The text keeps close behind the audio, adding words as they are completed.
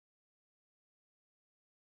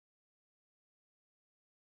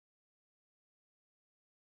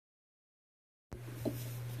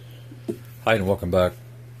Hi and welcome back.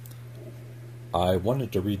 I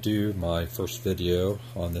wanted to redo my first video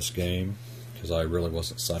on this game because I really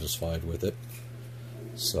wasn't satisfied with it.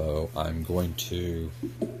 So I'm going to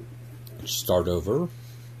start over,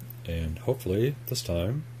 and hopefully this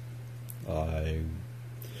time I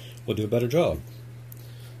will do a better job.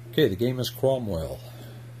 Okay, the game is Cromwell.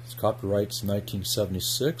 It's copyrights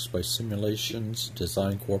 1976 by Simulations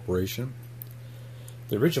Design Corporation.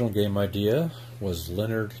 The original game idea was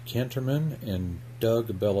Leonard Canterman and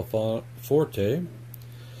Doug Bellaforte.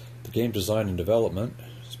 The game design and development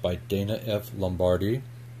is by Dana F. Lombardi.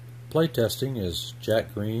 Playtesting is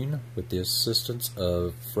Jack Green with the assistance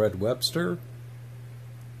of Fred Webster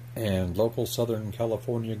and local Southern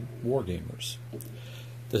California wargamers.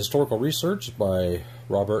 The historical research is by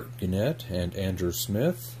Robert Gunnett and Andrew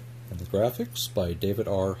Smith, and the graphics by David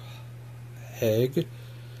R. Haig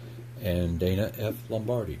and Dana F.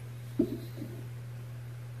 Lombardi.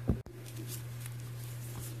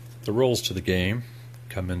 The rules to the game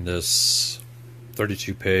come in this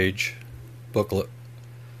 32-page booklet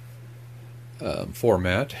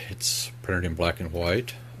format. It's printed in black and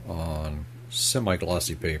white on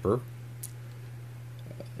semi-glossy paper.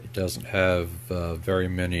 It doesn't have very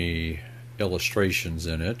many illustrations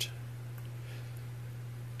in it,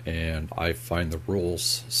 and I find the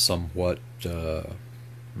rules somewhat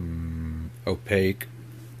opaque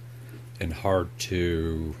and hard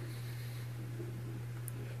to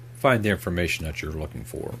find the information that you're looking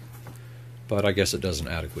for, but I guess it does an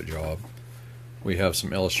adequate job. We have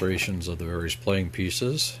some illustrations of the various playing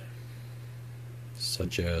pieces,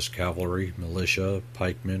 such as cavalry, militia,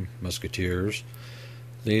 pikemen, musketeers,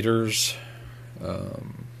 leaders,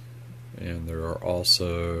 and there are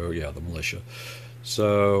also, the militia.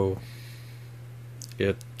 So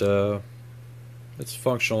it's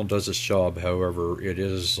functional and does its job, however it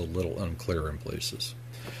is a little unclear in places.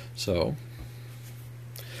 So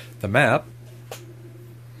the map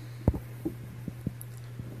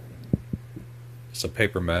is a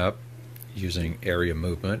paper map using area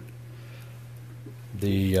movement.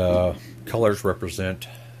 The colors represent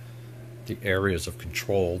the areas of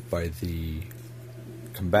control by the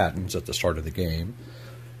combatants at the start of the game.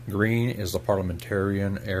 Green is the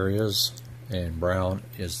parliamentarian areas, and brown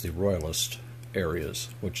is the royalist areas,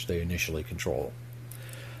 which they initially control.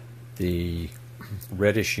 The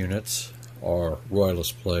reddish units are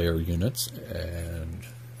royalist player units, and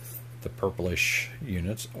the purplish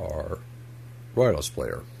units are royalist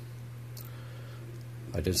player.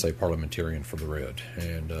 I did say parliamentarian for the red,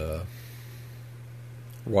 and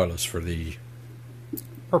royalist for the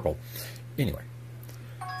purple. Anyway,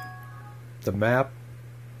 the map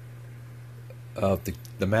of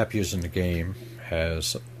the map used in the game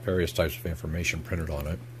has various types of information printed on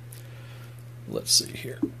it. Let's see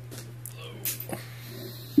here.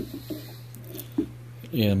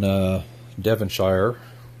 In Devonshire,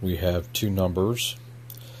 we have two numbers.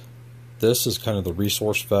 This is kind of the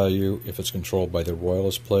resource value if it's controlled by the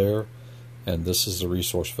royalist player, and this is the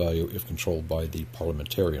resource value if controlled by the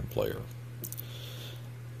parliamentarian player.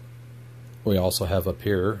 We also have up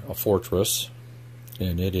here a fortress,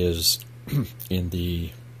 and it is in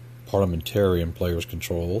the parliamentarian player's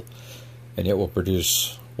control, and it will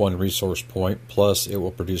produce one resource point, plus it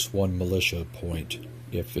will produce one militia point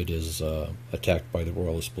if it is attacked by the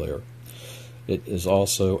royalist player. It is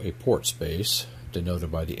also a port space,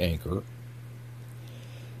 denoted by the anchor.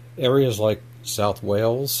 Areas like South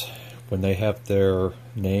Wales, when they have their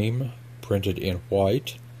name printed in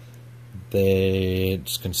white,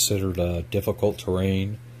 it's considered a difficult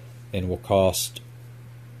terrain and will cost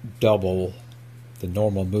double the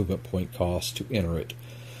normal movement point cost to enter it.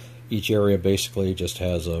 Each area basically just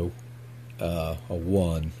has a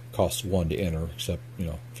 1, costs 1 to enter, except,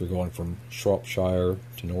 if you're going from Shropshire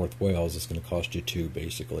to North Wales, it's going to cost you 2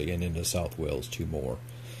 basically, and into South Wales 2 more.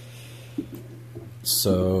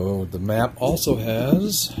 So the map also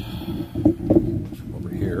has, over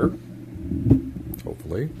here,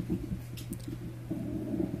 hopefully,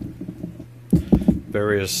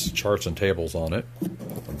 various charts and tables on it.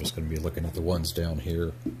 I'm just going to be looking at the ones down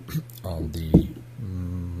here on the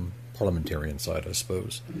parliamentarian side, I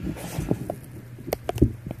suppose.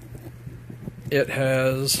 It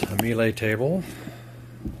has a melee table.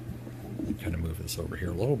 Kind of move this over here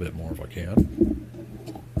a little bit more if I can.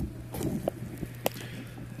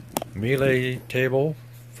 Melee table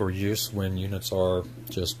for use when units are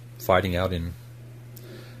just fighting out in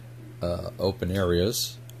open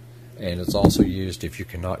areas. And it's also used if you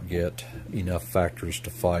cannot get enough factors to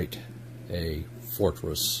fight a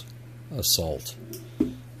fortress assault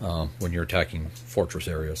when you're attacking fortress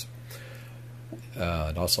areas.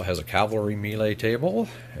 It also has a cavalry melee table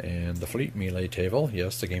and the fleet melee table.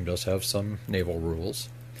 Yes, the game does have some naval rules.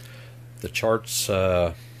 The charts,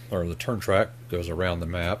 or the turn track, goes around the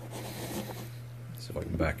map. Let's see if I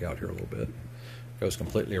can back out here a little bit. Goes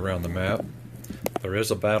completely around the map. There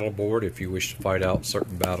is a battle board if you wish to fight out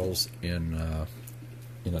certain battles in a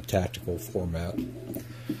tactical format.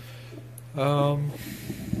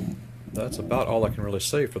 That's about all I can really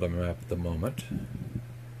say for the map at the moment.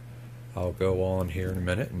 I'll go on here in a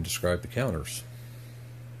minute and describe the counters.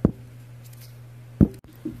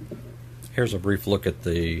 Here's a brief look at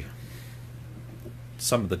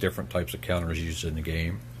some of the different types of counters used in the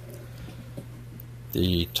game.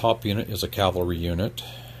 The top unit is a cavalry unit.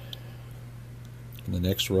 In the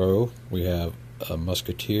next row we have a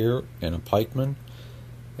musketeer and a pikeman,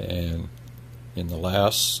 and in the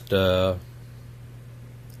last of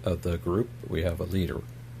the group we have a leader.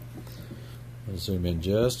 I'll zoom in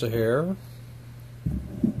just a hair.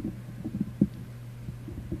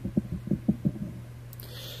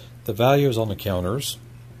 The values on the counters,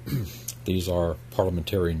 these are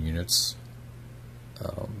parliamentarian units.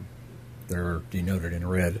 They're denoted in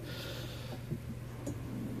red.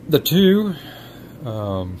 The 2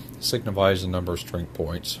 signifies the number of strength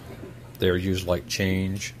points. They're used like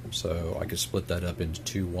change, so I could split that up into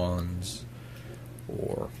 2 1s,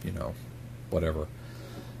 or whatever.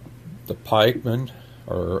 The pikemen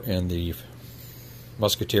and the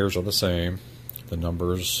musketeers are the same. The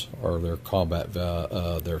numbers are their combat,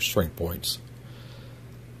 their strength points.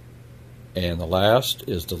 And the last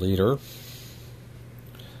is the leader.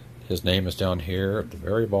 His name is down here at the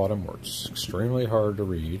very bottom, where it's extremely hard to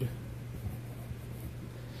read.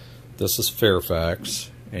 This is Fairfax,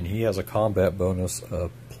 and he has a combat bonus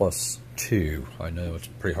of +2. I know it's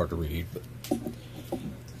pretty hard to read, but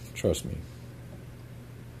trust me.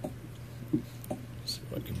 Let's see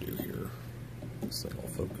what I can do here. This thing will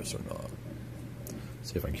focus or not.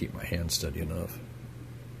 See if I can keep my hand steady enough.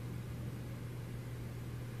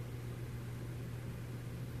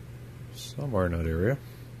 Somewhere in that area.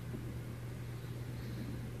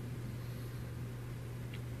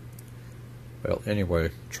 Well,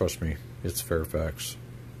 anyway, trust me, it's Fairfax.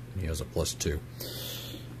 He has a +2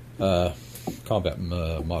 combat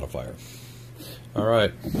modifier.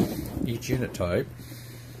 Alright, each unit type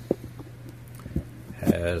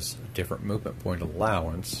has a different movement point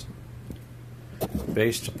allowance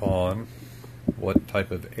based upon what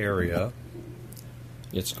type of area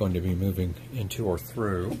it's going to be moving into or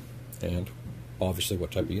through, and obviously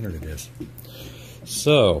what type of unit it is.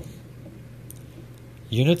 So,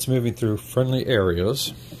 units moving through friendly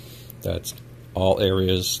areas, that's all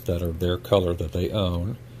areas that are their color that they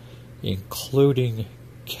own, including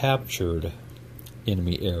captured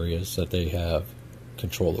enemy areas that they have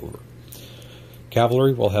control over.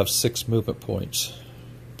 Cavalry will have 6 movement points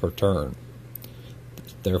per turn.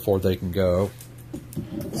 Therefore, they can go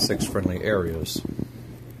 6 friendly areas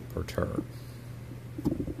per turn.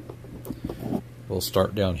 We'll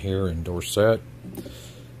start down here in Dorset.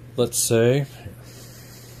 Let's say,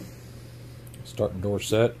 start in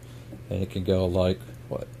Dorset, and it can go like,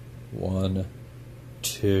 what, 1,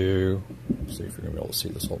 2, let's see if you're going to be able to see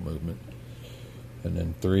this whole movement, and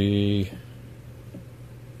then 3,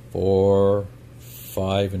 4,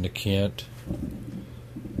 5 into Kent,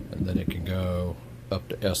 and then it can go up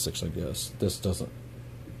to Essex, I guess. This doesn't,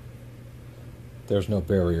 there's no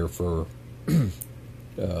barrier for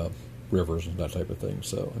rivers and that type of thing,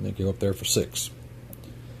 so, and they go up there for 6.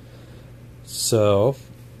 So,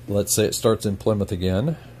 let's say it starts in Plymouth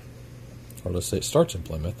again, or let's say it starts in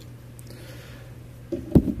Plymouth,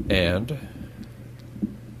 and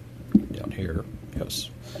down here, yes,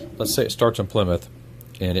 let's say it starts in Plymouth,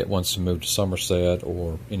 and it wants to move to Somerset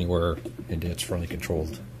or anywhere into its friendly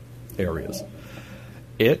controlled areas.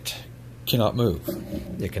 It cannot move.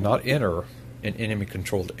 It cannot enter an enemy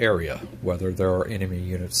controlled area, whether there are enemy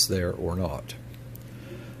units there or not.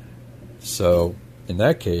 So, in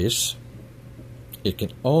that case, it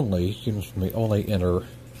can only, units may only enter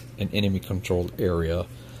an enemy controlled area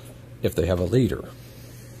if they have a leader.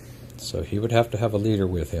 So he would have to have a leader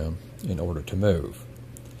with him in order to move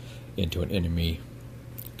into an enemy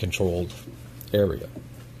controlled area.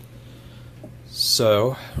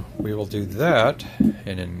 So we will do that,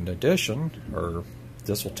 and in addition, or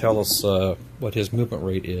this will tell us what his movement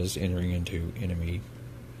rate is entering into enemy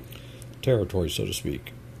territory, so to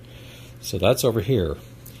speak. So that's over here.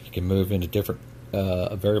 He can move into different,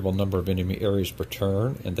 a variable number of enemy areas per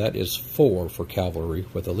turn, and that is 4 for cavalry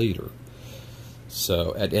with a leader.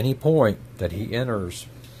 So at any point that he enters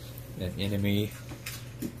an enemy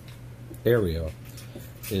area,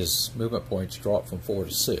 his movement points drop from 4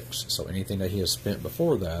 to 6. So anything that he has spent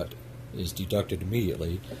before that is deducted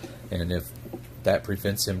immediately, and if that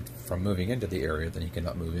prevents him from moving into the area, then he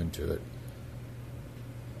cannot move into it.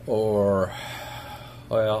 Or,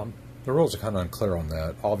 well, the rules are kind of unclear on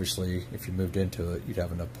that. Obviously, if you moved into it, you'd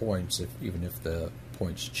have enough points, even if the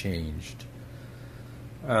points changed.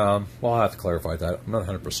 Well, I'll have to clarify that. I'm not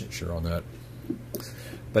 100% sure on that.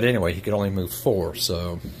 But anyway, he could only move 4,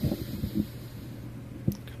 so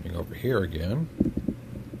coming over here again,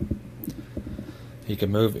 he can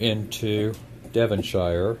move into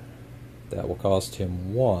Devonshire. That will cost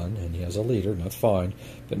him 1, and he has a leader, and that's fine.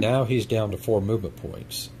 But now he's down to 4 movement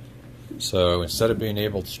points. So instead of being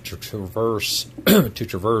able to traverse,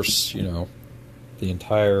 you know, the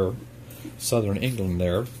entire southern England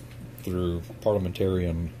there through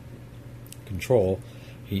parliamentarian control,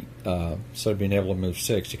 he instead of being able to move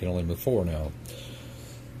 6, he can only move 4 now.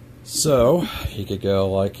 So he could go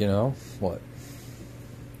like, you know, what?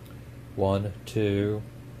 1, 2,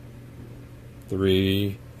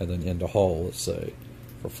 3, and then into Hull, let's say,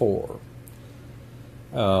 for 4.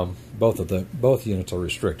 Both units are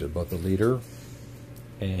restricted, both the leader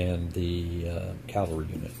and the cavalry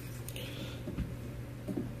unit,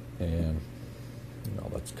 and you know,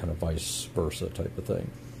 that's kind of vice versa type of thing.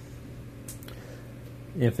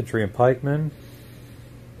 Infantry and pikemen,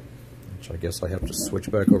 which I guess I have to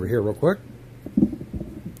switch back over here real quick.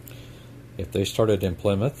 If they started in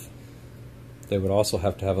Plymouth, they would also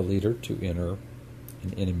have to have a leader to enter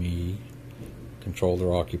an enemy controlled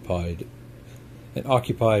or occupied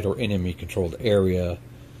or enemy controlled area.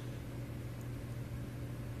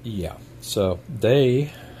 Yeah, so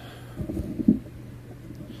they,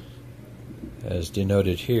 as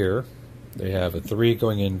denoted here, they have a 3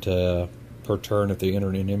 going into per turn if they enter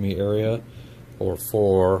an enemy area, or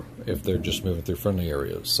 4 if they're just moving through friendly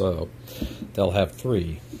areas. So they'll have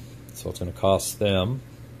 3. So it's going to cost them,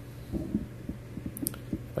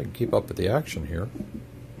 if I can keep up with the action here,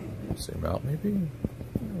 zoom out maybe,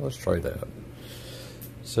 let's try that.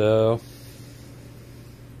 So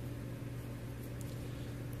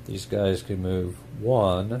these guys can move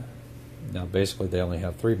 1. Now basically they only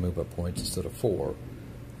have 3 movement points instead of 4.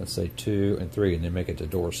 Let's say 2 and 3, and then make it to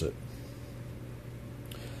Dorset.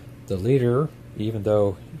 The leader, even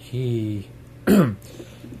though he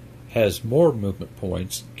has more movement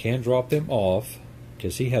points, can drop them off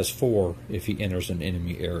because he has 4 if he enters an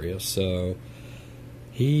enemy area. So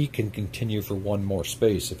he can continue for 1 more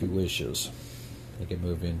space if he wishes. He can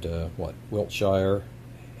move into, what, Wiltshire,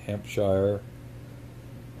 Hampshire,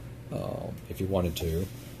 if he wanted to.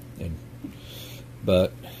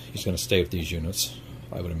 But he's going to stay with these units,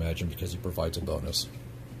 I would imagine, because he provides a bonus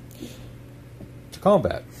to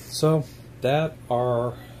combat. So that's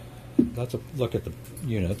a look at the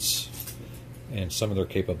units and some of their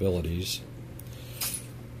capabilities.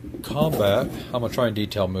 Combat, I'm going to try and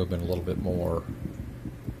detail movement a little bit more,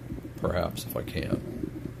 perhaps, if I can.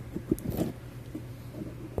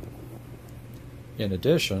 In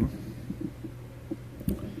addition,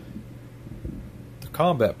 the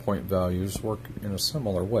combat point values work in a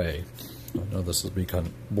similar way. I know this will be kind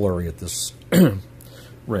of blurry at this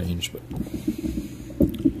range, but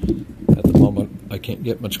at the moment I can't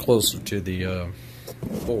get much closer to the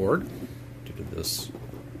board due to this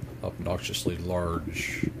obnoxiously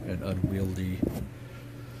large and unwieldy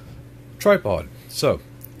tripod. So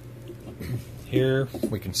here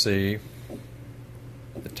we can see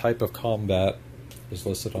the type of combat is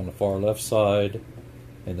listed on the far left side,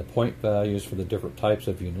 and the point values for the different types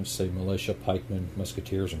of units, say militia, pikemen,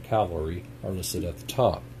 musketeers, and cavalry, are listed at the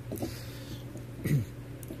top.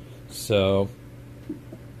 So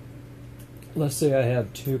let's say I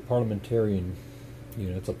have 2 parliamentarian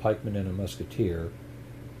units, a pikeman and a musketeer,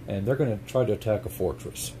 and they're going to try to attack a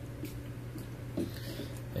fortress.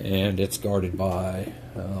 And it's guarded by,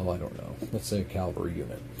 I don't know, let's say a cavalry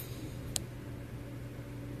unit.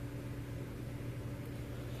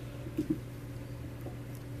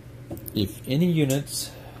 If any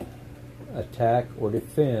units attack or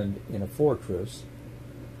defend in a fortress,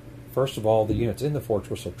 first of all, the units in the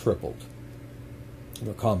fortress are tripled.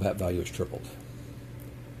 Their combat value is tripled.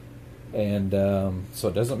 And so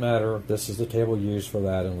it doesn't matter. This is the table used for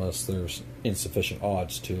that unless there's insufficient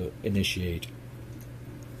odds to initiate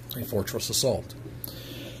a fortress assault.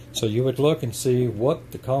 So you would look and see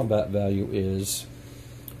what the combat value is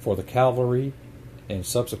for the cavalry, and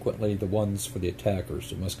subsequently the ones for the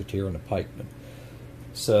attackers, the musketeer and the pikeman.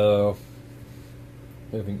 So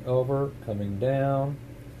moving over, coming down,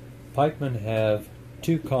 pikemen have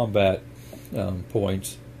 2 combat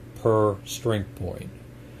points per strength point.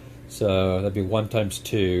 So that'd be 1 times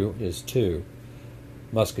 2 is 2.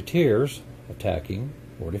 Musketeers, attacking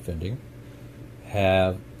or defending,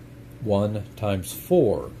 have 1 times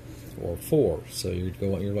 4, or 4. So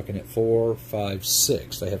you're looking at 4, 5,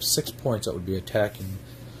 6. They have 6 points that would be attacking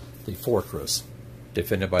the fortress,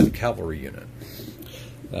 defended by the cavalry unit.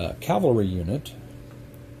 Cavalry unit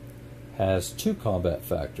has 2 combat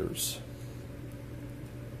factors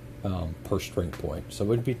per strength point. So it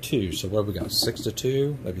would be 2. So what have we got? 6 to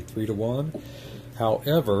 2, maybe 3 to 1.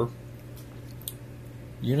 However,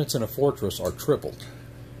 units in a fortress are tripled.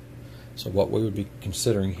 So what we would be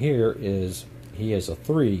considering here is he has a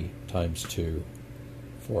 3 times 2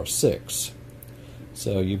 for a 6.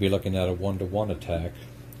 So you'd be looking at a 1-to-1 attack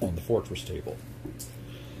on the fortress table.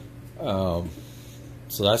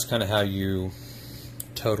 So that's kind of how you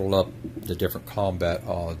total up the different combat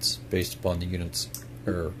odds based upon the units,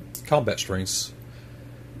 or combat strengths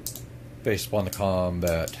based upon the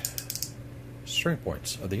combat strength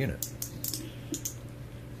points of the unit.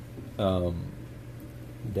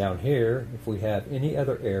 Down here, if we have any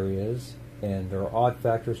other areas and there are odd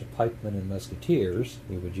factors of pikemen and musketeers,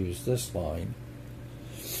 we would use this line.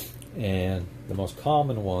 And the most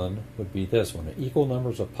common one would be this one, equal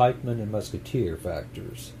numbers of pikemen and musketeer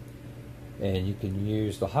factors. And you can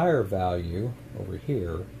use the higher value over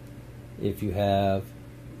here if you have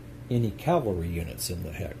any cavalry units in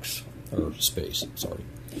the hex, or space, sorry.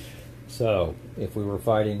 So if we were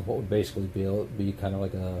fighting what would basically be kind of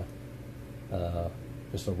like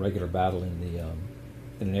just a regular battle in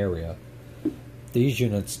an area, these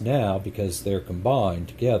units now, because they're combined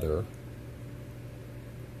together,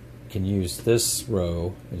 can use this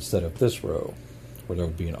row instead of this row, where there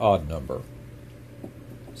would be an odd number,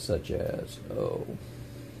 such as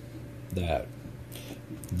that.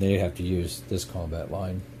 They have to use this combat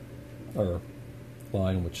line, or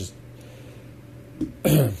line, which is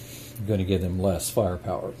going to give them less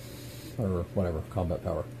firepower, or whatever, combat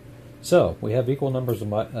power. So we have equal numbers of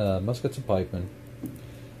muskets and pikemen,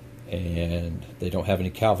 and they don't have any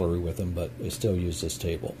cavalry with them, but they still use this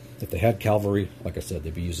table. If they had cavalry, like I said,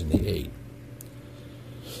 they'd be using the 8.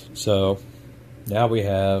 So now we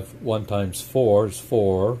have 1 times 4 is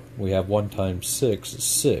 4. We have 1 times 6 is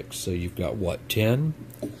 6. So you've got what, 10?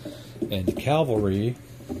 And the cavalry,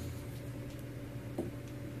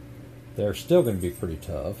 they're still going to be pretty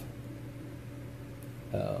tough.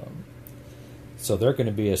 So they're going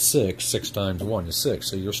to be a 6. 6 times 1 is 6.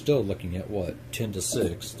 So you're still looking at what? 10 to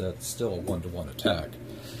 6. That's still a 1-to-1 attack.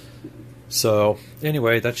 So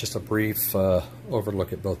anyway, that's just a brief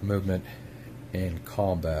overlook at both movement and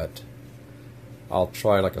combat. I'll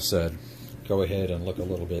try, like I said, go ahead and look a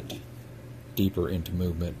little bit deeper into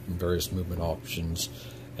movement and various movement options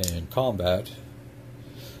and combat.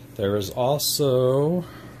 There is also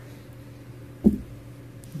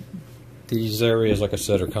these areas, like I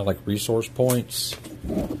said, are kind of like resource points.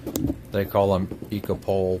 They call them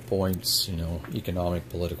ecopole points, you know, economic,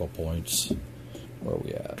 political points. Where are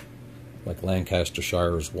we at? Like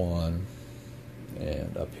Lancastershire is 1,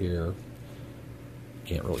 and up here,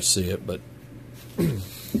 can't really see it, but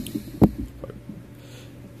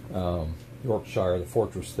Yorkshire, the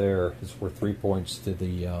fortress there, is worth 3 points to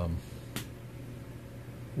the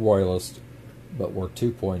Royalist, but worth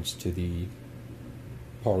 2 points to the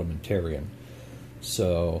Parliamentarian.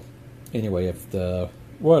 So anyway, if the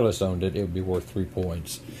Royalists owned it, it would be worth 3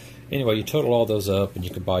 points. Anyway, you total all those up, and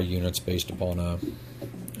you can buy units based upon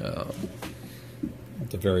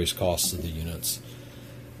the various costs of the units.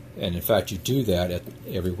 And in fact, you do that at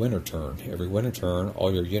every winter turn. Every winter turn,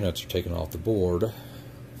 all your units are taken off the board.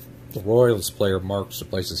 The Royalist player marks the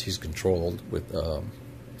places he's controlled with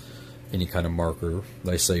any kind of marker.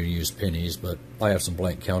 They say you use pennies, but I have some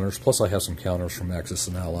blank counters. Plus, I have some counters from Axis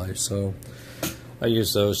and Allies, so I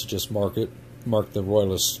use those to just mark the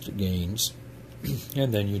Royalist gains,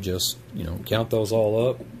 and then you just, you know, count those all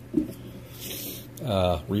up,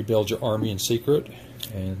 rebuild your army in secret,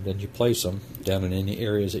 and then you place them down in any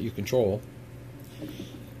areas that you control.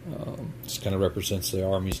 This kind of represents the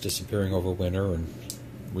armies disappearing over winter and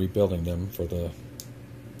rebuilding them for the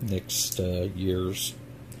next year's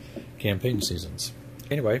campaign seasons.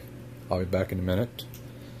 Anyway, I'll be back in a minute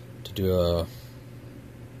to do a...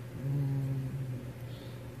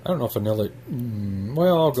 I don't know if another...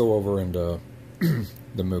 well, I'll go over into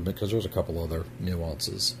the movement, because there's a couple other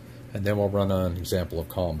nuances. And then we'll run an example of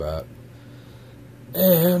combat.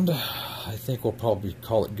 And I think we'll probably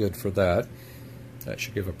call it good for that. That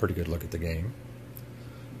should give a pretty good look at the game.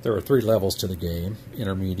 There are 3 levels to the game: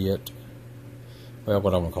 intermediate, well,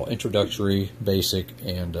 what I'm going to call introductory, basic,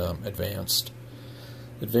 and advanced.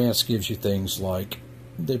 Advanced gives you things like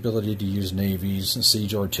the ability to use navies and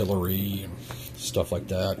siege artillery and stuff like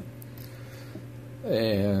that.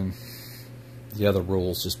 And the other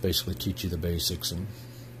rules just basically teach you the basics and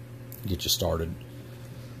get you started.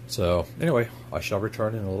 So anyway, I shall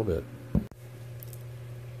return in a little bit.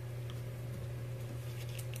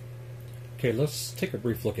 Okay, let's take a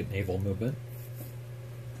brief look at naval movement.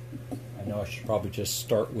 I know I should probably just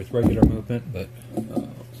start with regular movement, but I'm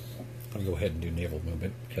going to go ahead and do naval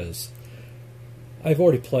movement because I've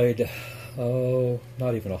already played,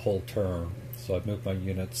 not even a whole turn. So I've moved my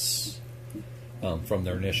units from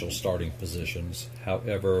their initial starting positions.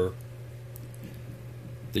 However,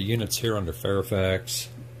 the units here under Fairfax,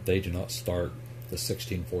 they do not start the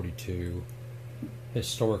 1642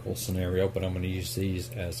 historical scenario, but I'm going to use these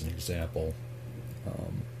as an example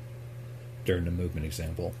during the movement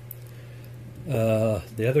example.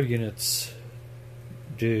 The other units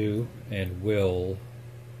do and will,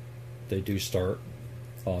 they do start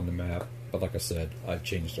on the map, but like I said, I've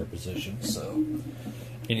changed their position, so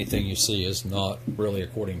anything you see is not really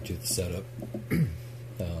according to the setup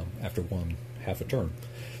after one half a turn.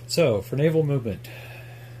 So for naval movement,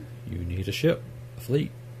 you need a ship, a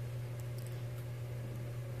fleet.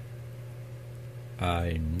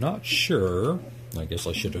 I'm not sure, I guess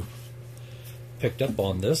I should have picked up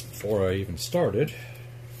on this before I even started.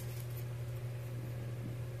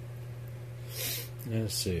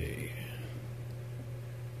 Let's see.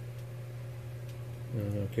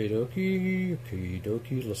 Okie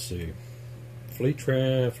dokie, let's see. Fleet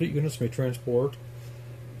units may transport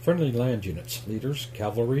friendly land units, leaders,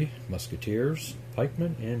 cavalry, musketeers,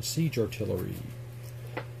 pikemen, and siege artillery.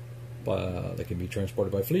 They can be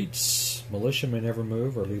transported by fleets. Militia may never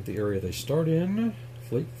move or leave the area they start in.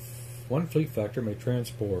 One fleet factor may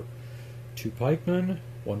transport 2 pikemen,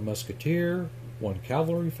 1 musketeer, 1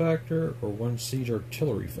 cavalry factor, or 1 siege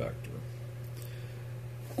artillery factor.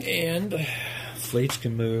 And fleets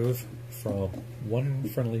can move from one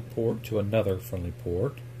friendly port to another friendly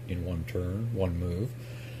port in one turn, one move.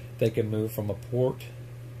 They can move from a port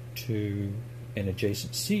to an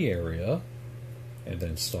adjacent sea area and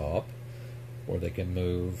then stop, or they can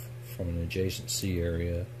move from an adjacent sea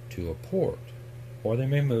area to a port, or they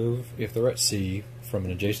may move, if they're at sea, from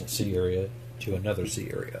an adjacent sea area to another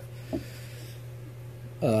sea area.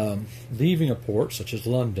 Leaving a port such as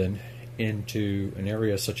London into an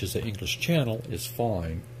area such as the English Channel is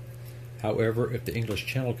fine. However, if the English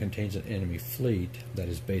Channel contains an enemy fleet that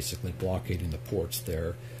is basically blockading the ports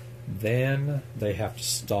there, then they have to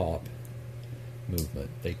stop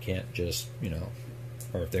movement. They can't just,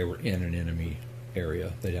 or if they were in an enemy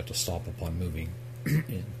area, they'd have to stop upon moving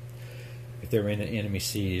in. If they were in an enemy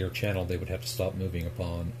sea or channel, they would have to stop moving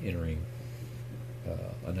upon entering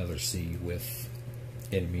another sea with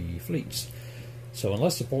enemy fleets. So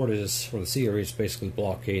unless the port is, or the sea area is basically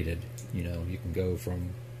blockaded, you can go from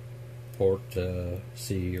port to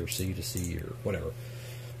sea or sea to sea or whatever,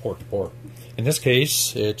 port to port. In this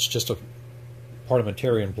case, it's just a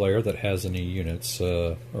parliamentarian player that has any units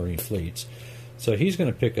or any fleets. So he's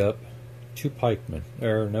going to pick up 2 pikemen.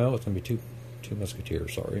 Or no, it's going to be two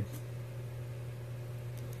musketeers, sorry.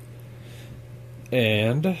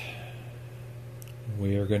 And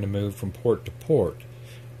we are going to move from port to port.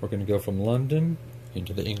 We're going to go from London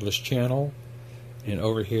into the English Channel and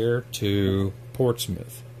over here to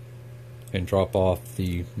Portsmouth and drop off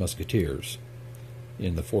the musketeers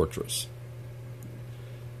in the fortress.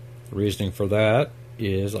 The reasoning for that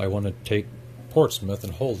is I want to take Portsmouth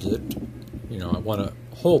and hold it. I want to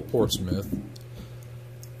hold Portsmouth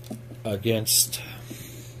against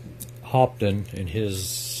Hopton and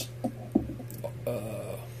his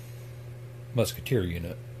musketeer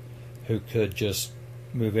unit, who could just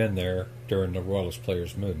move in there during the Royalist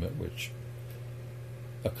player's movement, which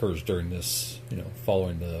occurs during this,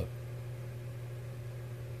 following the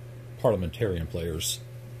parliamentarian player's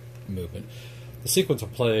movement. The sequence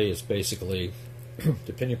of play is basically,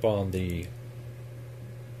 depending upon the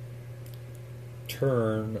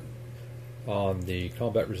turn on the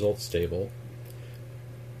combat results table,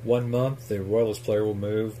 1 month the Royalist player will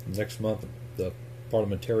move, next month the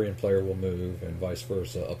parliamentarian player will move, and vice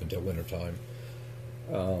versa up until wintertime.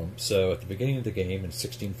 So at the beginning of the game in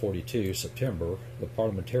 1642, September, the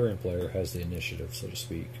parliamentarian player has the initiative, so to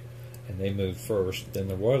speak, and they move first. Then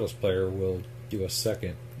the Royalist player will do the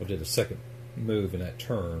second move in that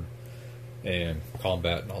turn, and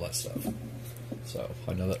combat and all that stuff. So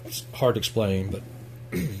I know that's hard to explain, but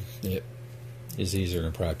it is easier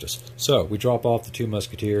in practice. So we drop off the 2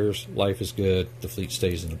 musketeers, life is good, the fleet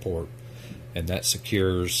stays in the port, and that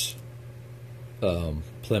secures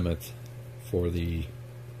Plymouth for the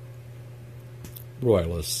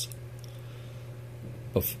Royalists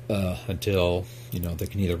until they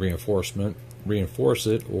can either reinforce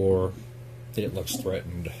it or it looks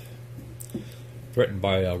threatened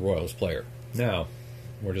by a Royals player. Now,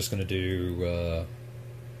 we're just going to do,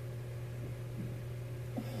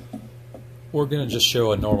 we're going to just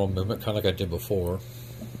show a normal movement, kind of like I did before.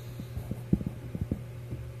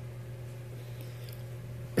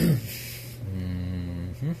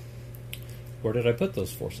 Where did I put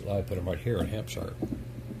those forces? I put them right here in Hampshire.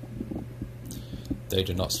 They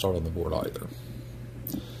did not start on the board either.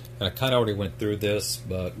 And I kind of already went through this,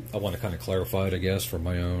 but I want to kind of clarify it, I guess, for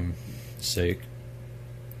my own sake.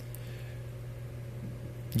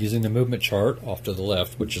 Using the movement chart off to the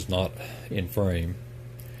left, which is not in frame,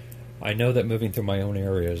 I know that moving through my own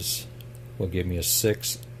areas will give me a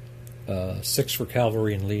 6 for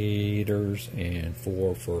cavalry and leaders, and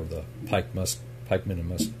 4 for the pikemen and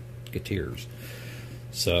musketeers.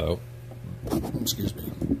 So, excuse me.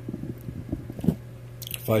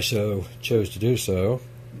 If I chose to do so,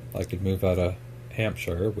 I could move out of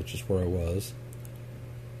Hampshire, which is where I was.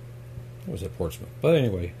 Or was it Portsmouth? But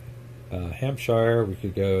anyway, Hampshire, we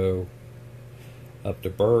could go up to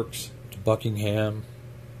Berks, to Buckingham,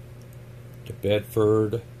 to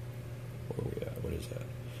Bedford. Where are we at? What is that?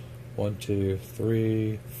 1, 2,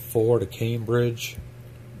 3, 4 to Cambridge,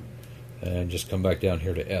 and just come back down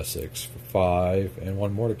here to Essex for 5, and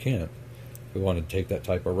 1 more to Kent. If we wanted to take that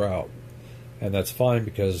type of route, and that's fine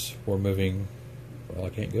because we're moving. Well, I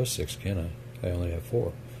can't go 6, can I? I only have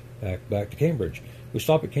 4. Back to Cambridge. We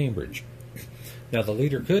stop at Cambridge. Now the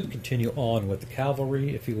leader could continue on with the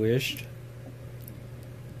cavalry if he wished,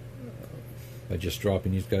 by just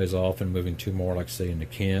dropping these guys off and moving 2 more, like say into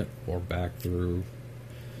Kent, or back through,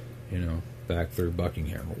 back through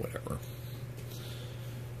Buckingham or whatever.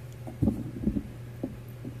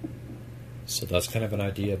 So that's kind of an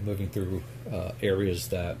idea of moving through areas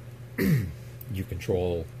that you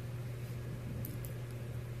control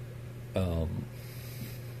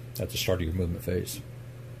at the start of your movement phase.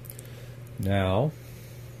 Now,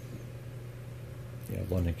 yeah,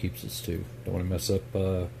 London keeps its 2. Don't want to mess up.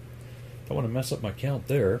 Don't want to mess up my count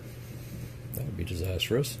there. That would be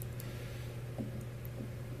disastrous.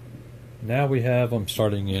 Now we have them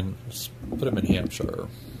starting in. Let's put them in Hampshire,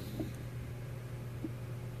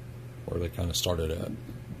 where they kind of started at.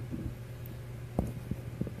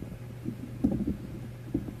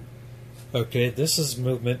 Okay, this is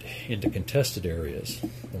movement into contested areas,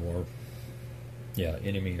 or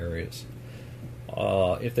enemy areas.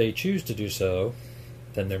 If they choose to do so,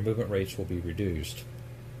 then their movement rates will be reduced.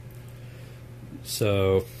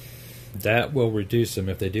 So that will reduce them,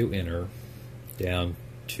 if they do enter, down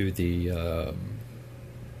to the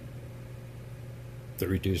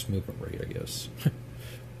reduced movement rate, I guess.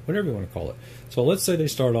 Whatever you want to call it. So let's say they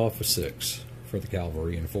start off with 6 for the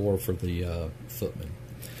cavalry and 4 for the footmen.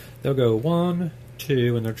 They'll go 1,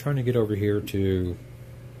 2, and they're trying to get over here to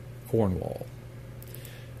Cornwall.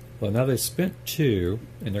 Well, now they've spent 2,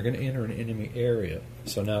 and they're going to enter an enemy area.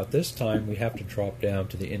 So now at this time, we have to drop down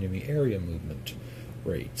to the enemy area movement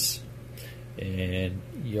rates. And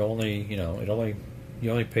you only,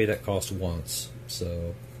 you only pay that cost once.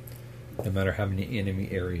 So no matter how many enemy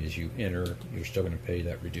areas you enter, you're still going to pay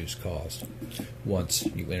that reduced cost once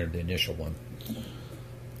you enter the initial one.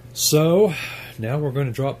 So now we're going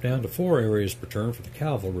to drop down to 4 areas per turn for the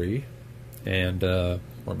cavalry, and where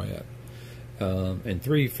am I at? And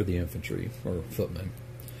 3 for the infantry or footmen.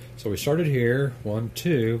 So we started here, 1,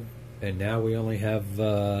 2, and now we only have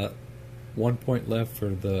 1 point left for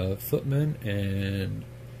the footmen, and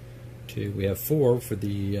 2. We have 4 for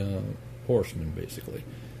the horsemen, basically.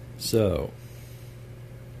 So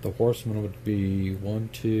the horsemen would be 1,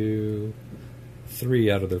 2,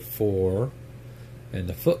 3 out of their 4. And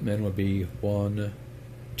the footmen would be 1,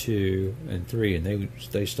 2, and 3, and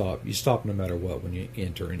they stop. You stop no matter what when you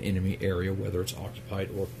enter an enemy area, whether it's occupied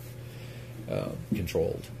or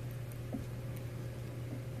controlled.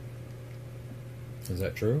 Is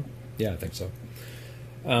that true? Yeah, I think so.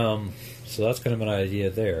 So that's kind of an idea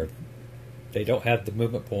there. They don't have the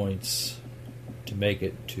movement points to make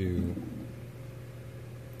it to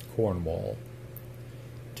Cornwall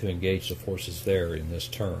to engage the forces there in this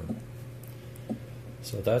turn.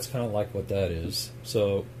 So that's kind of like what that is.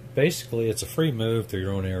 So basically it's a free move through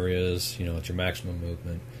your own areas. It's your maximum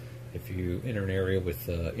movement. If you enter an area with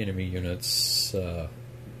enemy units, an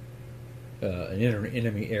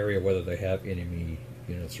enemy area, whether they have enemy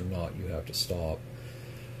units or not, you have to stop.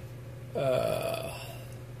 But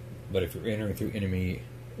if you're entering through enemy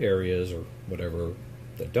areas or whatever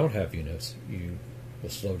that don't have units, you will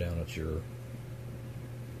slow down at your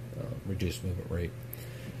reduced movement rate.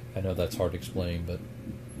 I know that's hard to explain, but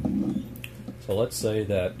so let's say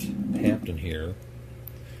that Hampton here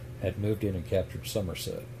had moved in and captured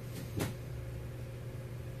Somerset.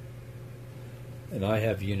 And I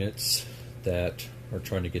have units that are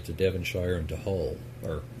trying to get to Devonshire and to Hull,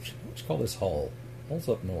 or let's call this Hull. Hull's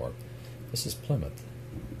up north. This is Plymouth.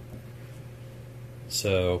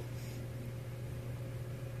 So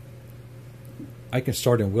I can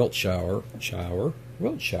start in Wiltshire,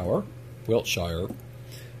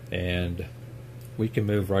 and we can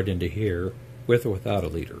move right into here with or without a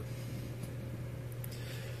leader.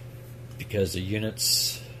 Because the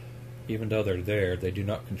units, even though they're there, they do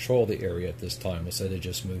not control the area at this time. Let's say they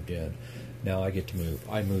just moved in. Now I get to move.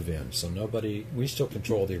 I move in. So we still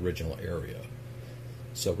control the original area.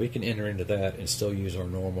 So we can enter into that and still use our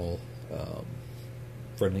normal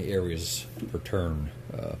friendly areas per turn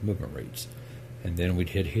movement rates. And then we'd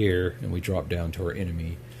hit here and we drop down to our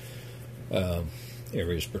enemy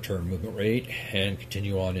areas per turn movement rate and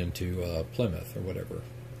continue on into Plymouth or whatever.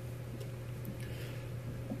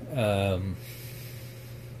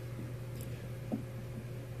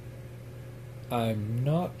 I'm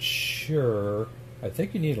not sure. I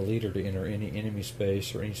think you need a leader to enter any enemy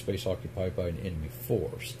space or any space occupied by an enemy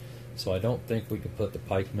force. So I don't think we can put the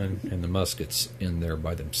pikemen and the muskets in there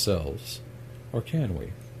by themselves. Or can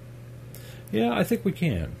we? Yeah, I think we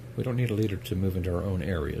can. We don't need a leader to move into our own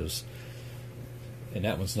areas. And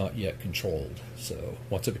that one's not yet controlled. So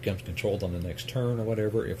once it becomes controlled on the next turn or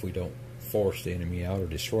whatever, if we don't force the enemy out or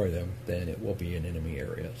destroy them, then it will be an enemy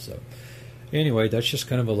area. So anyway, that's just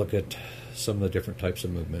kind of a look at some of the different types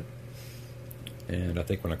of movement. And I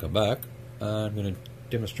think when I come back, I'm going to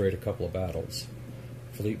demonstrate a couple of battles.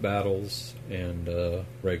 Fleet battles and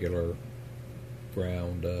regular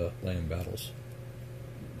ground land battles.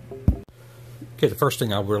 Okay, the first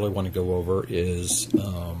thing I really want to go over is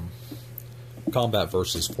combat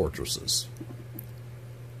versus fortresses.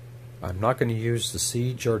 I'm not going to use the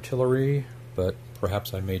siege artillery, but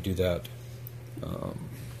perhaps I may do that.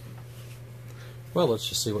 Well, let's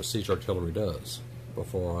just see what siege artillery does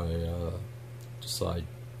before I decide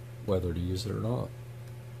whether to use it or not.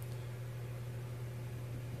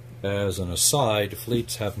 As an aside,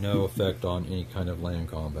 fleets have no effect on any kind of land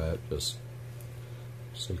combat, just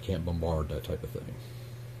so you can't bombard, that type of thing.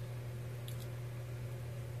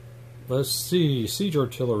 Let's see, siege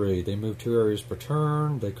artillery, they move 2 areas per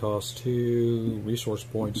turn, they cost 2 resource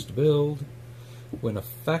points to build. When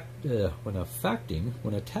attacking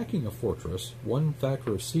a fortress, 1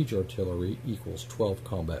 factor of siege artillery equals 12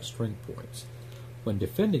 combat strength points. When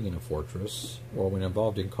defending in a fortress, or when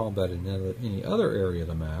involved in combat in any other area of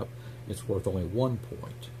the map, it's worth only 1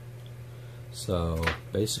 point. So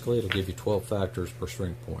basically it'll give you 12 factors per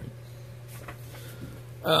strength point.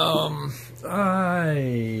 I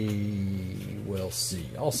will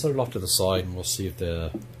see. I'll set it off to the side and we'll see if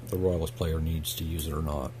the Royalist player needs to use it or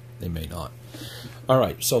not. They may not.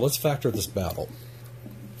 Alright, so let's factor this battle.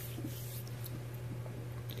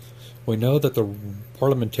 We know that the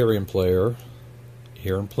Parliamentarian player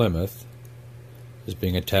here in Plymouth is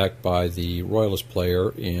being attacked by the Royalist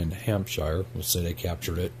player in Hampshire. We'll say they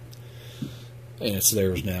captured it. And it's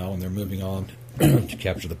theirs now, and they're moving on to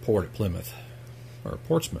capture the port at Plymouth. Or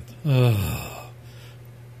Portsmouth.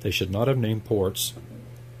 They should not have named ports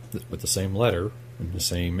with the same letter in the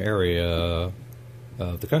same area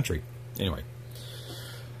of the country. Anyway.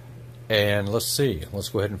 And let's see. Let's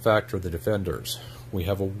go ahead and factor the defenders. We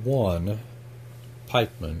have a 1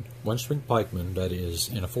 pikeman, 1-string pikeman that is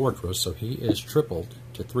in a fortress, so he is tripled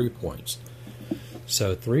to 3 points.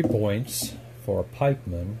 So 3 points for a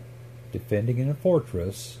pikeman defending in a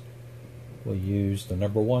fortress. Will use the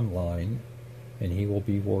number 1 line, and he will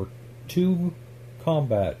be worth 2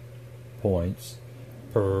 combat points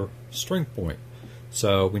per strength point.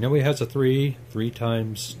 So we know he has a 3. 3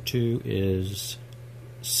 times 2 is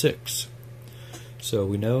 6. So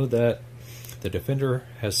we know that the defender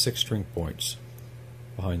has 6 strength points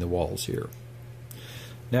behind the walls here.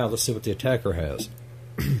 Now let's see what the attacker has.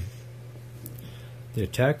 The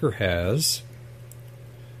attacker has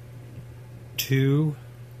 2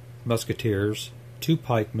 musketeers, 2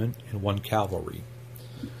 pikemen, and 1 cavalry.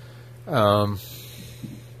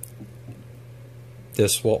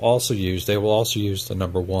 This will also use, they will also use the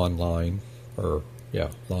number 1 line,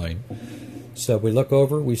 line. So we look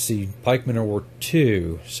over, we see pikemen are worth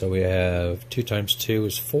 2, so we have 2 times 2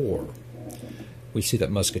 is 4. We see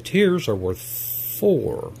that musketeers are worth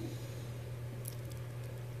 4.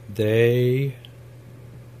 They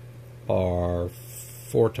are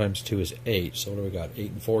 4 times 2 is 8. So what do we got?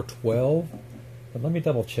 8 and 4, 12. But let me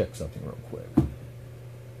double check something real quick.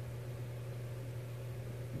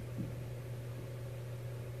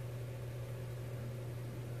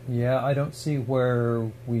 Yeah, I don't see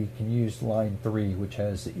where we can use line 3, which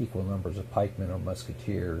has the equal numbers of pikemen or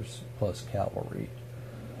musketeers plus cavalry.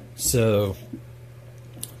 So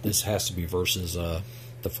this has to be versus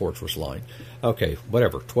the fortress line. Okay,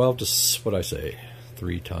 whatever. 12 to, what I say?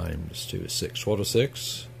 3 times 2 is 6. 12 to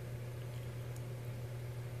 6.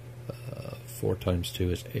 4 times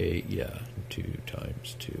 2 is 8. Yeah. 2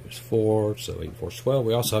 times 2 is 4. So 8, 4 is 12.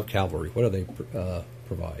 We also have cavalry. What do they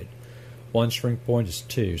provide? 1 strength point is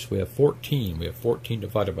 2. So we have 14. We have 14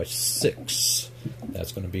 divided by 6.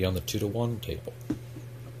 That's going to be on the 2 to 1 table.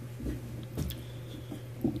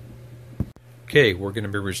 Okay, we're going to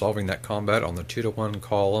be resolving that combat on the 2 to 1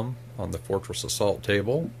 column on the Fortress Assault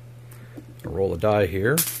table. I'll roll a die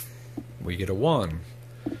here. We get a 1.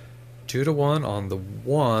 2 to 1 on the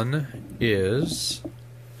 1 is,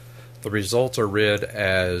 the results are read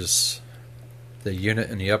as the unit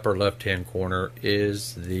in the upper left hand corner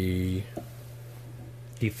is the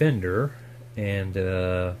defender, and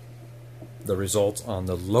the results on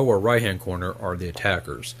the lower right hand corner are the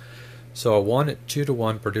attackers. So a 1 at 2 to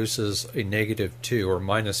 1 produces a -2 or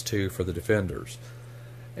 -2 for the defenders.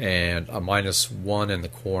 And a -1 in the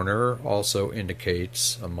corner also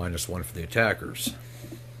indicates a -1 for the attackers.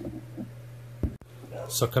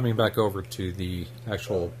 So coming back over to the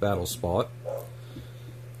actual battle spot,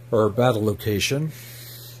 or battle location,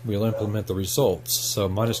 we'll implement the results. So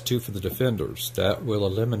 -2 for the defenders. That will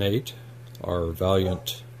eliminate our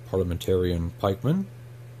valiant parliamentarian pikemen.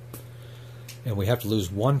 And we have to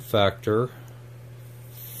lose 1 factor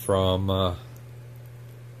from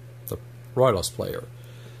the royalist player.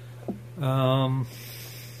 I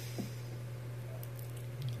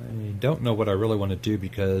don't know what I really want to do,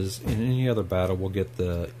 because in any other battle we'll get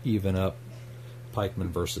the even up pikeman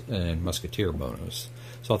versus and musketeer bonus.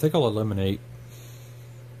 So I think I'll eliminate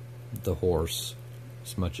the horse,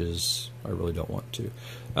 as much as I really don't want to.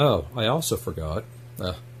 Oh, I also forgot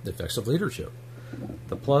the effects of leadership.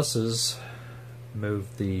 The pluses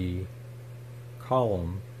move the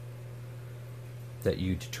column that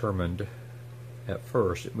you determined at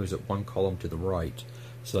first. It moves it 1 column to the right.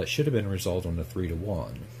 So that should have been resolved on the 3 to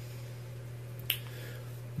 1,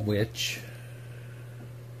 which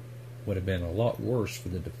would have been a lot worse for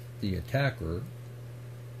the attacker.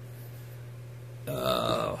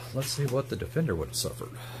 Let's see what the defender would have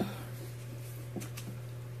suffered.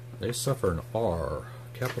 They suffer an R,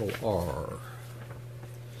 capital R.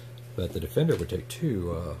 But the defender would take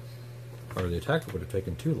 2, or the attacker would have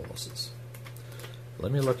taken 2 losses.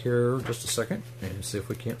 Let me look here just a second and see if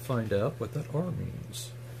we can't find out what that R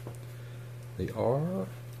means. The R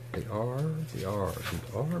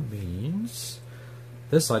means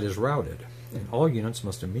this side is routed, and all units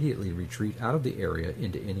must immediately retreat out of the area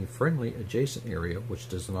into any friendly adjacent area which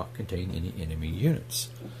does not contain any enemy units.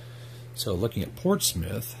 So looking at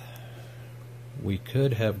Portsmouth, we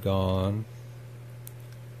could have gone,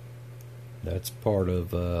 that's part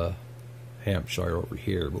of Hampshire over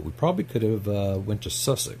here, but we probably could have went to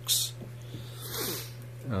Sussex.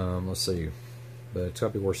 Let's see, but it's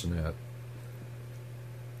got to be worse than that.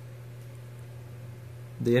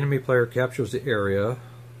 The enemy player captures the area,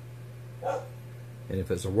 and if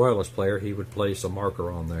it's a royalist player, he would place a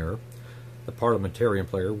marker on there. The parliamentarian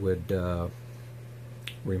player would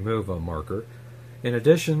remove a marker. In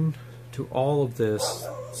addition to all of this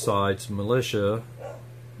side's militia,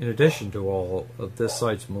 in addition to all of this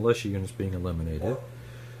side's militia units being eliminated,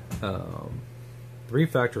 3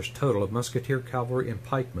 factors total of musketeer, cavalry, and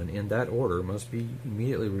pikemen in that order must be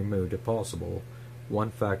immediately removed if possible,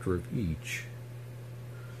 1 factor of each.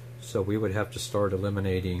 So we would have to start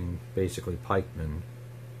eliminating basically pikemen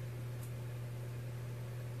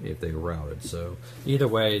if they were routed. So either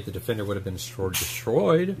way, the defender would have been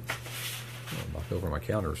destroyed. I'll knock over my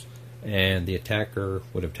counters. And the attacker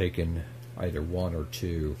would have taken either 1 or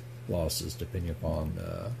 2 losses, depending upon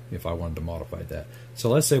if I wanted to modify that. So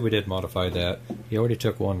let's say we did modify that. He already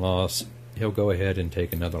took 1 loss. He'll go ahead and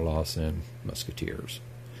take another loss in musketeers.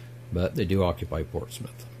 But they do occupy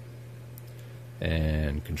Portsmouth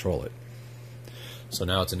and control it. So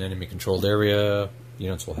now it's an enemy-controlled area.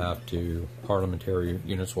 Units will have to, parliamentary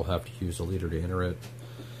units will have to use a leader to enter it,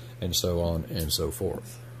 and so on and so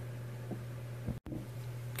forth.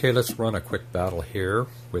 Okay, let's run a quick battle here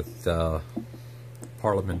with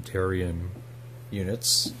parliamentarian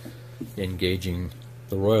units engaging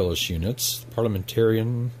the royalist units.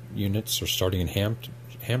 Parliamentarian units are starting in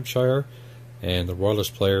Hampshire, and the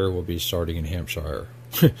royalist player will be starting in Hampshire.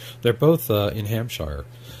 They're both in Hampshire.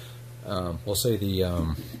 We'll say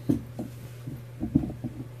the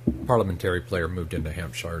parliamentary player moved into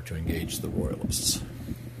Hampshire to engage the royalists.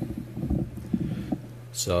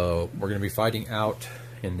 So we're going to be fighting out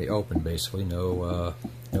in the open, basically. No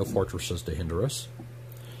fortresses to hinder us.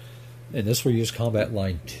 And this will use combat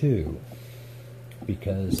line 2,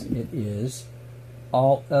 because it is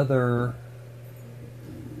all other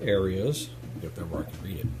areas, get there where I can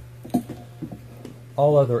read it,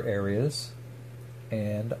 all other areas,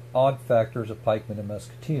 and odd factors of pikemen and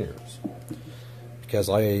musketeers. Because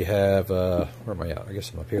I have, where am I at? I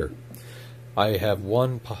guess I'm up here. I have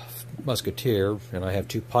one musketeer and I have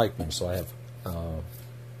two pikemen, so I have,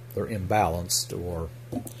 they're imbalanced or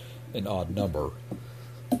an odd number.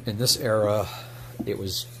 In this era, it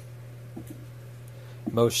was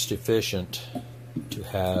most efficient to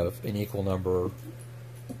have an equal number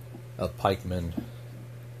of pikemen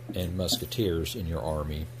and musketeers in your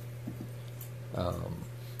army.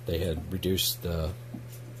 They had reduced the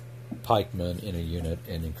pikemen in a unit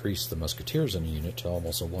and increased the musketeers in a unit to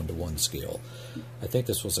almost a 1-to-1 scale. I think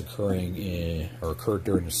this was occurring occurred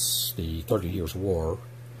during the 30 Years' War.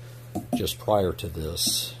 Just prior to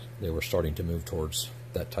this, they were starting to move towards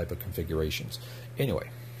that type of configurations. Anyway,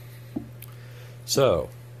 so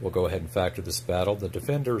we'll go ahead and factor this battle. The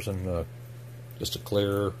defender's in just a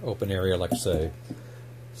clear open area, like I say.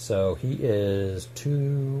 So he is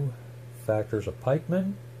 2 factors of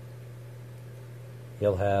pikemen.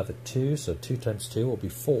 He'll have a 2, so 2 times 2 will be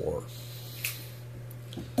 4.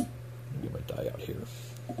 Let me get my die out here.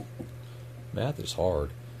 Math is hard.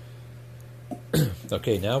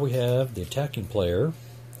 Okay, now we have the attacking player,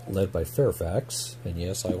 led by Fairfax, and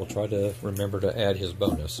yes, I will try to remember to add his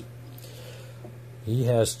bonus. He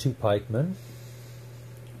has 2 pikemen,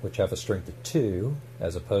 which have a strength of 2,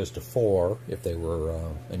 as opposed to 4 if they were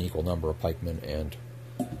an equal number of pikemen and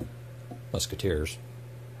musketeers.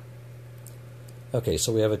 Okay,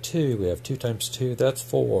 so we have a 2. We have 2 times 2, that's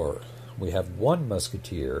 4. We have 1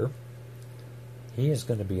 musketeer. He is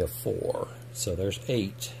going to be a 4, so there's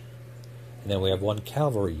 8. And then we have 1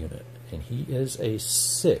 cavalry unit, and he is a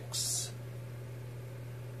 6.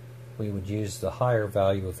 We would use the higher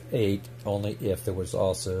value of 8 only if there was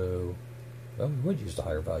also... Well, we would use the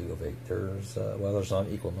higher value of 8. There's, well, there's not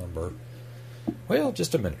an equal number. Well,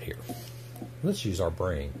 just a minute here. Let's use our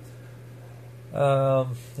brain.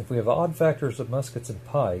 If we have odd factors of muskets and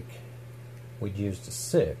pike, we'd use the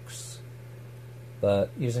 6. But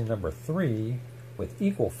using number 3 with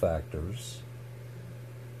equal factors,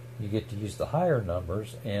 you get to use the higher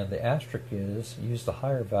numbers, and the asterisk is use the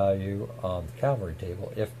higher value on the cavalry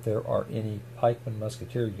table if there are any pikeman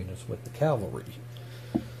musketeer units with the cavalry.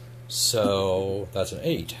 So that's an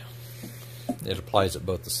 8. It applies at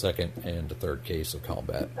both the second and the third case of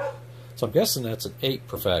combat. So I'm guessing that's an 8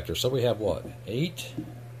 per factor. So we have what? 8,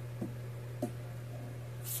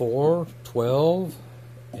 4, 12,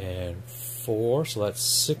 and 4. So that's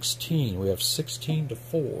 16. We have 16 to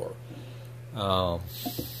 4.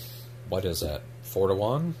 What is that? 4 to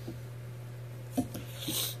 1?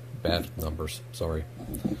 Bad numbers, sorry.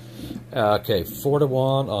 Okay, 4 to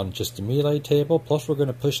 1 on just the melee table, plus we're going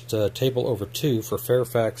to push the table over 2 for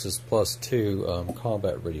Fairfax's plus 2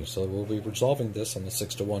 combat reading. So we'll be resolving this on the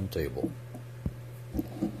 6 to 1 table.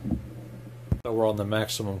 So we're on the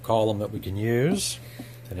maximum column that we can use,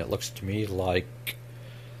 and it looks to me like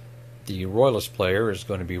the Royalist player is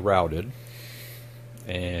going to be routed,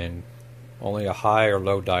 and only a high or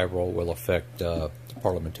low die roll will affect the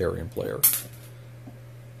Parliamentarian player.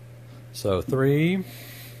 So 3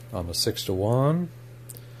 on the 6 to 1.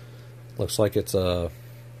 Looks like it's a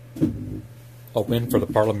win for the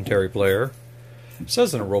Parliamentary player. It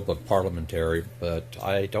says in a rulebook parliamentary, but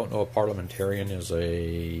I don't know if parliamentarian is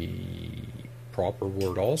a proper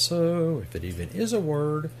word also, if it even is a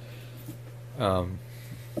word.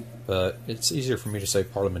 But it's easier for me to say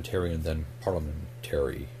parliamentarian than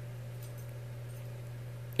parliamentary.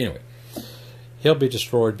 Anyway, he'll be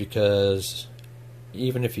destroyed because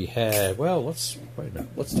even if he had, well, let's wait a minute.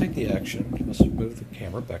 Let's take the action. Let's move the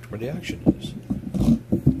camera back to where the action is.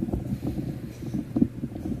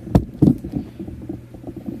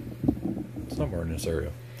 Somewhere in this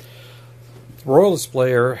area. The Royalist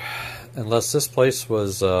player, unless this place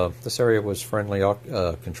was, this area was friendly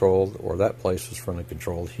controlled, or that place was friendly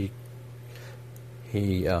controlled, he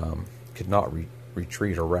could not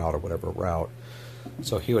retreat or route or whatever route.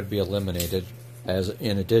 So he would be eliminated. As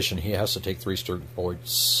in addition, he has to take 3 strength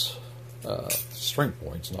points,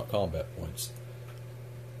 not combat points.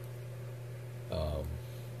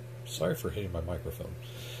 Sorry for hitting my microphone.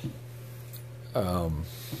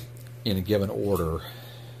 In a given order,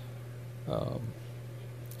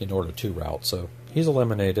 in order to route. So he's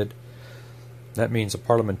eliminated. That means a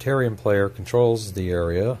Parliamentarian player controls the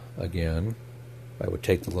area again. I would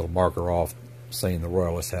take the little marker off saying the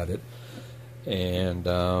Royalists had it. And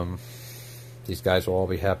these guys will all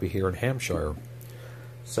be happy here in Hampshire.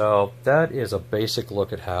 So that is a basic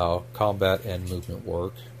look at how combat and movement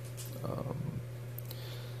work.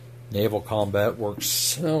 Naval combat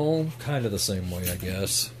works kind of the same way, I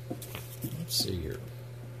guess. Let's see here.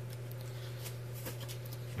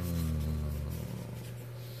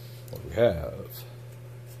 What do we have?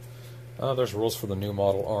 There's rules for the new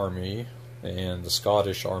model army and the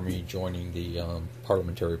Scottish army joining the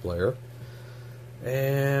parliamentary player.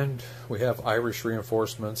 And we have Irish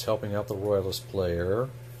reinforcements helping out the royalist player,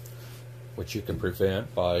 which you can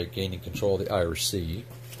prevent by gaining control of the Irish Sea.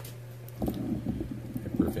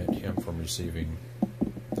 And prevent him from receiving,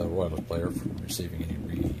 the royalist player from receiving any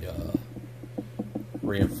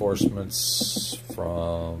reinforcements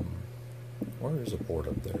from, where is a port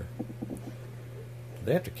up there? Do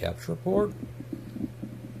they have to capture a port?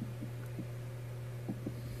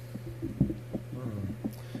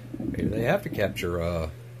 Maybe they have to capture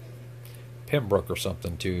Pembroke or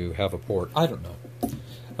something to have a port. I don't know.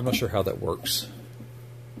 I'm not sure how that works.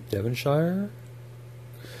 Devonshire?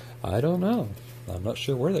 I don't know. I'm not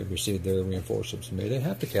sure where they received their reinforcements. Maybe they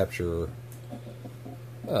have to capture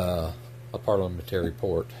a parliamentary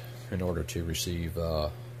port in order to receive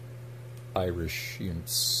Irish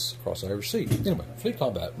units across the Irish Sea. Anyway, fleet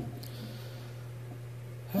combat.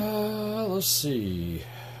 Let's see.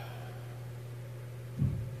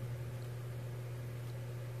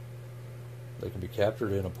 They can be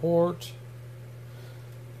captured in a port.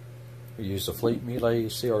 We use the fleet melee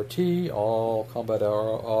CRT. All combat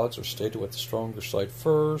odds are stated with the stronger side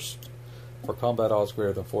first. For combat odds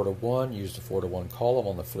greater than 4 to 1, use the 4 to 1 column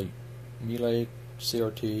on the fleet melee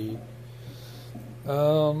CRT.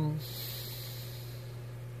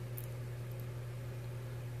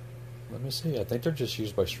 Let me see. I think they're just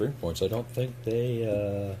used by string points. I don't think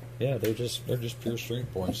they. Yeah, they're just pure string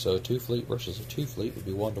points. So 2 fleet versus a 2 fleet would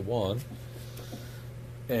be 1 to 1,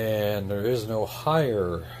 and there is no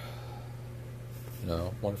higher.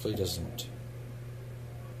 No, 1 fleet isn't.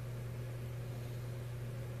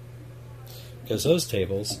 Because those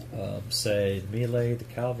tables say the melee, the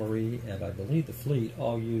cavalry, and I believe the fleet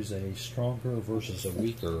all use a stronger versus a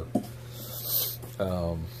weaker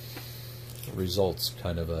results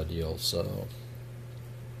kind of a deal. So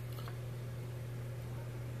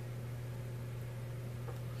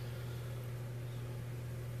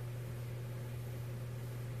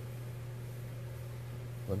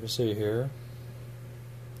let me see here.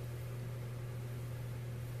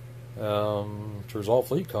 To resolve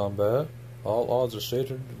fleet combat, all odds are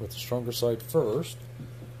stated with the stronger side first.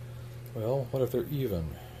 Well, what if they're even?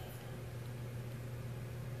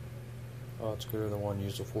 Odds greater than 1,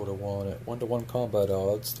 use a 4 to 1. At 1 to 1 combat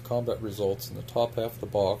odds, the combat results in the top half of the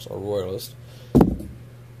box are royalist.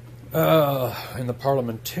 And the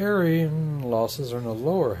parliamentarian losses are in the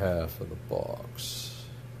lower half of the box.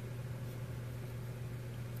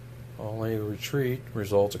 Only retreat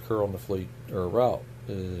results occur on the fleet, or route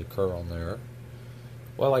occur on there.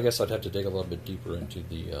 Well, I guess I'd have to dig a little bit deeper into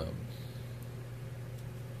the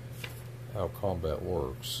how combat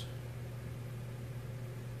works.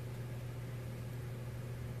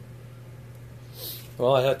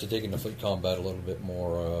 Well, I have to dig into fleet combat a little bit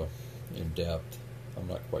more in depth. I'm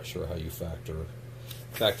not quite sure how you factor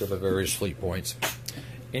the various fleet points.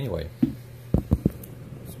 Anyway,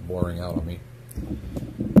 it's boring out on me.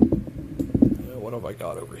 What have I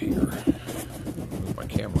got over here? Move my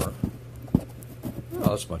camera. Oh,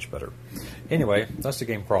 that's much better. Anyway, that's the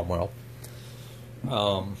game Cromwell.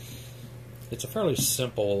 It's a fairly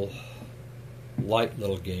simple, light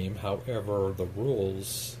little game. However, the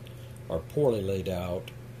rules are poorly laid out.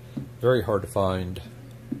 Very hard to find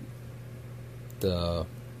the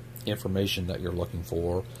information that you're looking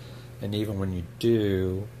for. And even when you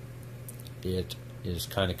do, it is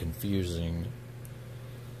kind of confusing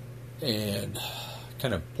and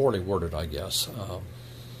kind of poorly worded, I guess.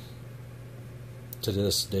 To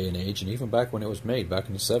this day and age, and even back when it was made, back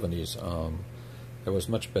in the 70s, there was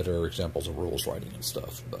much better examples of rules writing and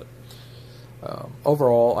stuff. But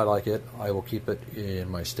overall, I like it. I will keep it in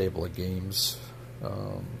my stable of games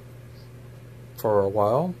for a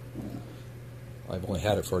while. I've only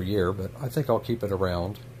had it for a year, but I think I'll keep it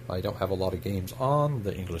around. I don't have a lot of games on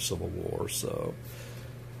the English Civil War, so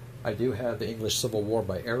I do have the English Civil War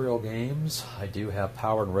by Aerial Games. I do have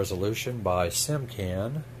Power and Resolution by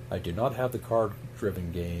SimCan. I do not have the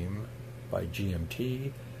card-driven game by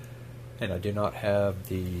GMT, and I do not have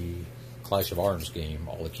the Clash of Arms game,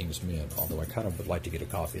 All the King's Men, although I kind of would like to get a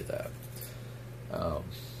copy of that.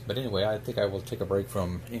 But anyway, I think I will take a break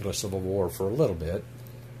from English Civil War for a little bit,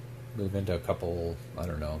 move into a couple, I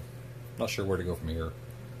don't know, not sure where to go from here.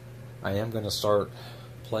 I am going to start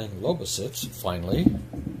playing Lobositz, finally,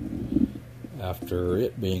 after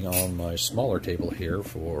it being on my smaller table here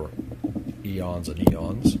for eons and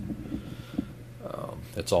eons.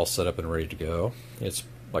 It's all set up and ready to go. It's,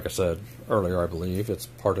 like I said earlier, I believe, it's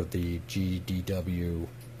part of the GDW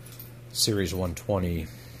Series 120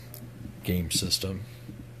 game system.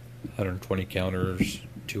 120 counters,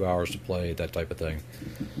 2 hours to play, that type of thing.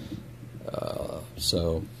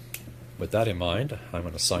 So, with that in mind, I'm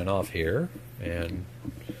going to sign off here and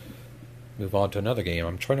move on to another game.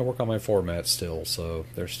 I'm trying to work on my format still, so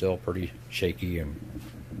they're still pretty shaky and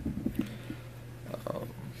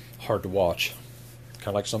hard to watch. Kind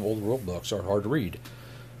of like some old rule books are hard to read.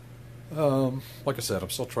 Like I said, I'm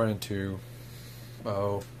still trying to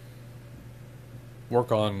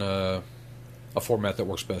work on a format that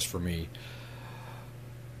works best for me.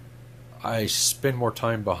 I spend more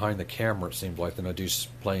time behind the camera, it seems like, than I do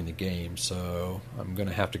playing the game, so I'm going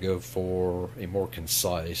to have to go for a more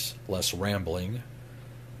concise, less rambling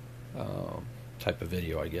type of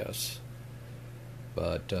video, I guess.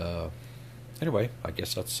 But anyway, I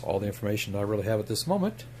guess that's all the information I really have at this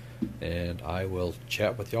moment, and I will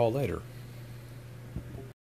chat with y'all later.